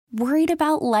Worried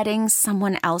about letting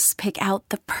someone else pick out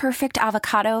the perfect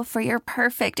avocado for your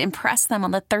perfect impress them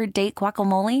on the third date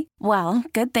guacamole? Well,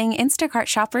 good thing Instacart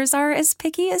shoppers are as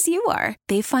picky as you are.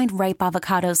 They find ripe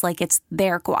avocados like it's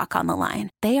their guac on the line.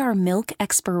 They are milk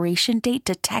expiration date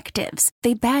detectives.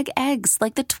 They bag eggs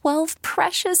like the 12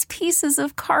 precious pieces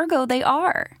of cargo they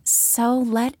are. So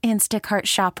let Instacart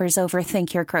shoppers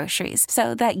overthink your groceries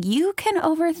so that you can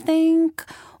overthink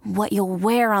what you'll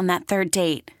wear on that third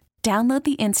date. Download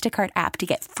the Instacart app to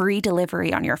get free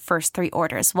delivery on your first 3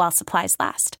 orders while supplies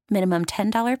last. Minimum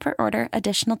 $10 per order.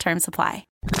 Additional terms apply.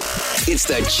 It's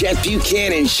the Chet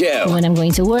Buchanan Show. When I'm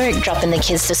going to work, dropping the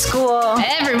kids to school.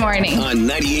 Every morning. On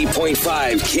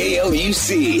 98.5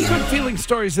 KLUC. Good feeling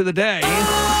stories of the day.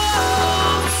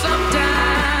 Oh,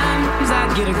 sometimes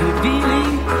I get a good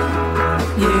feeling.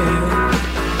 Yeah.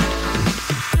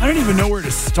 I don't even know where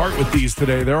to start with these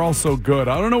today. They're all so good.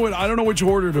 I don't know which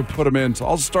order to put them in. So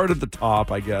I'll start at the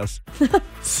top, I guess.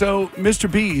 So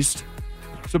Mr.Beast,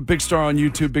 he's a big star on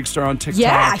YouTube, big star on TikTok.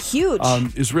 Yeah, huge.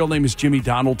 His real name is Jimmy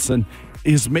Donaldson.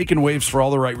 Is making waves for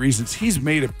all the right reasons. He's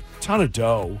made a ton of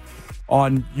dough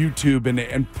on YouTube,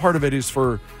 and part of it is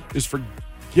for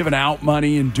giving out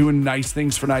money and doing nice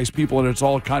things for nice people, and it's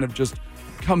all kind of just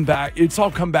come back. It's all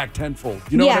come back tenfold.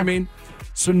 You know what I mean?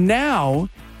 So now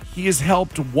he has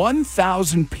helped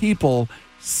 1,000 people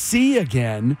see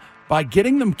again by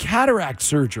getting them cataract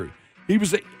surgery. He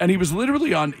was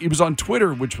on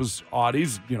Twitter, which was odd.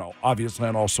 He's, obviously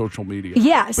on all social media.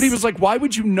 Yes. But he was like, why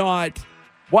would you not?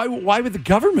 Why would the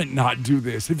government not do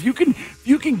this? If you can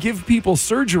give people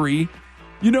surgery,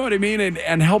 you know what I mean,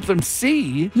 and help them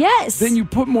see. Yes. Then you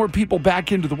put more people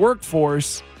back into the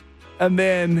workforce, and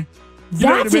then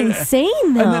that's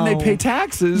insane, though. And then they pay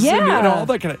taxes. Yeah. And all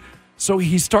that kind of. So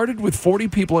he started with 40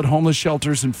 people at homeless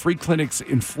shelters and free clinics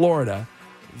in Florida.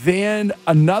 Then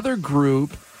another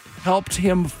group helped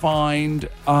him find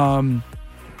a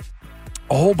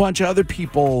whole bunch of other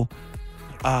people,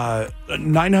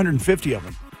 950 of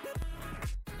them,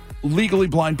 legally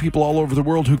blind people all over the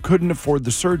world who couldn't afford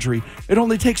the surgery. It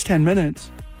only takes 10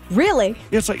 minutes. Really?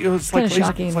 It's like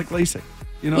shocking. It's like LASIK.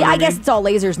 You know? Yeah, what I guess it's all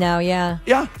lasers now. Yeah.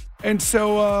 Yeah, and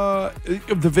so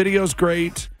the video's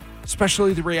great.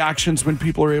 Especially the reactions when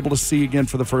people are able to see again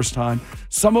for the first time.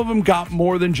 Some of them got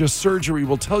more than just surgery.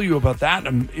 We'll tell you about that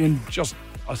in just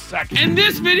a second. In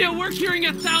this video, we're curing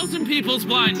 1,000 people's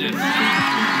blindness. It's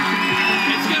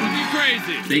gonna be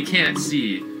crazy. They can't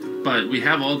see, but we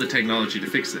have all the technology to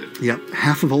fix it. Yep,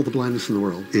 half of all the blindness in the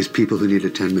world is people who need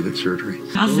a 10-minute surgery.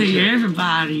 I'll see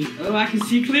everybody. Oh, I can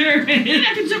see clear. I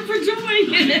can jump for joy.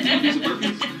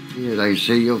 Yes, I can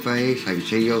see your face, I can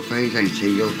see your face, I can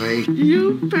see your face.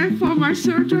 You pay for my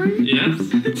surgery? Yes.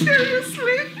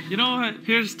 Seriously? You know what?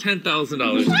 Here's $10,000 to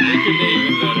make your day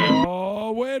even better.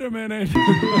 Oh, wait a minute.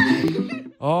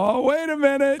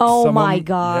 Oh, my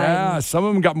God. Yeah, some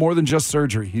of them got more than just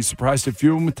surgery. He surprised a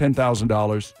few of them with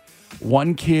 $10,000.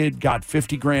 One kid got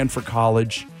 $50,000 for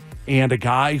college, and a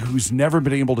guy who's never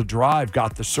been able to drive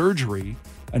got the surgery.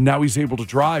 And now he's able to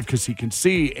drive because he can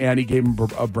see, and he gave him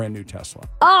a brand new Tesla.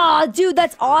 Oh, dude,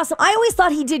 that's awesome. I always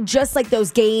thought he did just like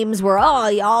those games where, all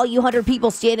you 100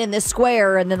 people stand in this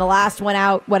square, and then the last one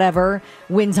out, whatever,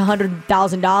 wins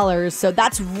 $100,000. So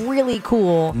that's really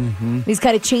cool. Mm-hmm. He's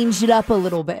kind of changed it up a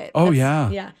little bit.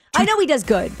 Yeah. I know he does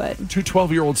good, but. 2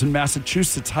 12-year-olds in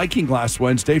Massachusetts hiking last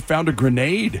Wednesday found a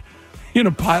grenade in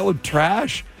a pile of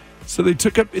trash. So they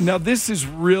took up. Now, this is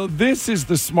real. This is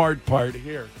the smart part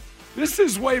here. This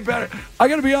is way better. I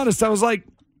got to be honest. I was like,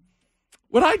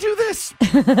 would I do this?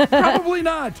 Probably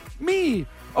not. Me,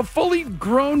 a fully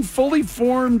grown, fully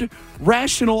formed,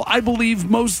 rational, I believe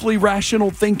mostly rational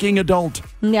thinking adult.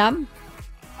 Yeah.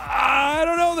 I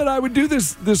don't know that I would do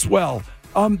this well.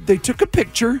 They took a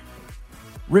picture,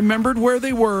 remembered where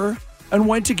they were, and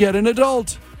went to get an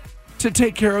adult to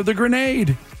take care of the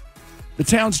grenade. The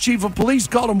town's chief of police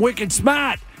called them wicked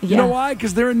smart. You know why?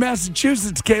 Because they're in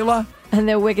Massachusetts, Kayla. And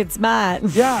they're wicked smart.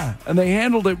 Yeah, and they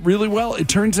handled it really well. It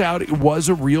turns out it was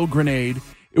a real grenade.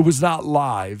 It was not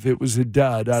live. It was a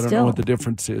dud. I don't know what the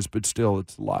difference is, but still,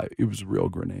 it's live. It was a real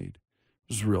grenade. It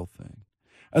was a real thing.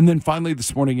 And then finally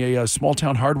this morning, a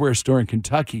small-town hardware store in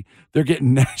Kentucky, they're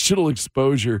getting national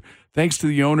exposure thanks to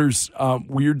the owner's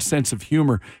weird sense of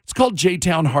humor. It's called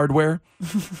J-Town Hardware.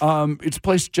 It's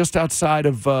placed just outside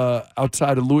of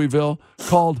Louisville,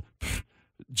 called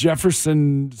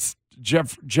Jeffersontown,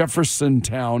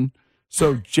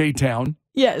 so J-Town.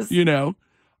 Yes.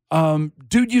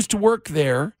 Dude used to work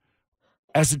there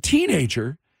as a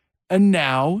teenager, and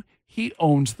now he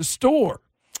owns the store.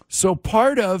 So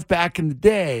part of back in the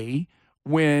day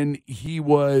when he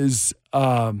was,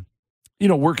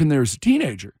 working there as a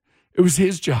teenager, It was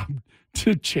his job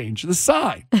to change the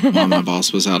sign. While my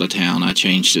boss was out of town, I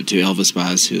changed it to Elvis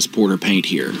buys his Porter paint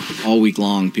here. All week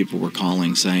long, people were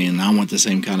calling saying, I want the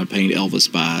same kind of paint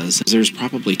Elvis buys. There's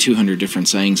probably 200 different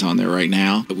sayings on there right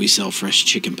now, but we sell fresh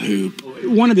chicken poop.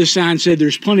 One of the signs said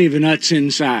there's plenty of nuts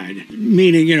inside,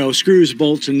 meaning, screws,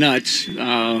 bolts, and nuts.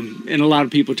 And a lot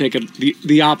of people take it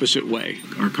the opposite way.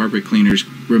 Our carpet cleaners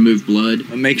remove blood.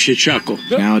 It makes you chuckle.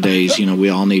 Nowadays, we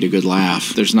all need a good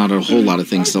laugh. There's not a whole lot of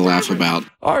things to laugh about.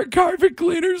 Our carpet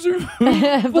cleaners are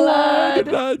blood.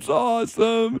 That's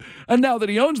awesome. And now that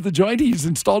he owns the joint, he's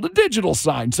installed a digital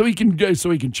sign so he can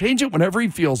change it whenever he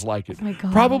feels like it. Oh my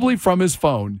God. Probably from his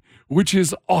phone, which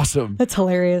is awesome. That's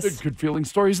hilarious. The good feeling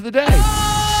stories of the day.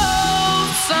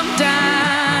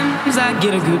 Sometimes I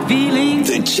get a good feeling.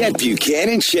 The Chet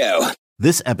Buchanan Show.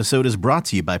 This episode is brought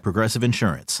to you by Progressive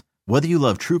Insurance. Whether you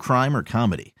love true crime or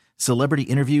comedy, celebrity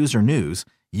interviews or news,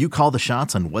 you call the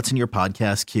shots on what's in your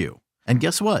podcast queue. And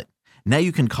guess what? Now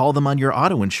you can call them on your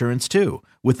auto insurance too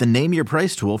with the Name Your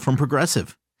Price tool from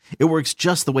Progressive. It works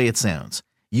just the way it sounds.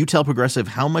 You tell Progressive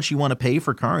how much you want to pay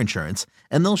for car insurance,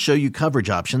 and they'll show you coverage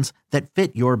options that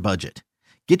fit your budget.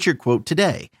 Get your quote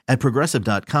today at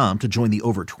Progressive.com to join the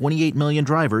over 28 million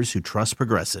drivers who trust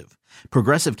Progressive.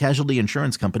 Progressive Casualty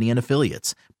Insurance Company and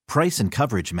Affiliates. Price and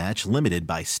coverage match limited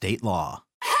by state law.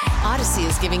 Odyssey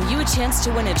is giving you a chance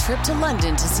to win a trip to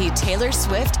London to see Taylor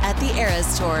Swift at the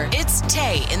Eras Tour. It's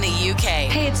Tay in the UK.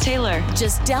 Hey, it's Taylor.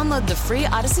 Just download the free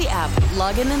Odyssey app,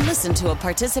 log in and listen to a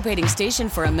participating station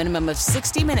for a minimum of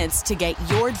 60 minutes to get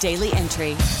your daily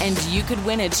entry. And you could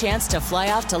win a chance to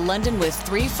fly off to London with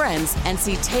 3 friends and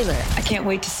see Taylor. I can't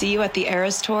wait to see you at the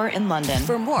Eras Tour in London.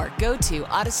 For more, go to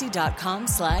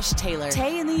odyssey.com/Taylor.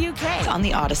 Tay in the UK. It's on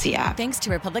the Odyssey app. Thanks to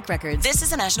Republic Records. This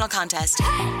is a national contest.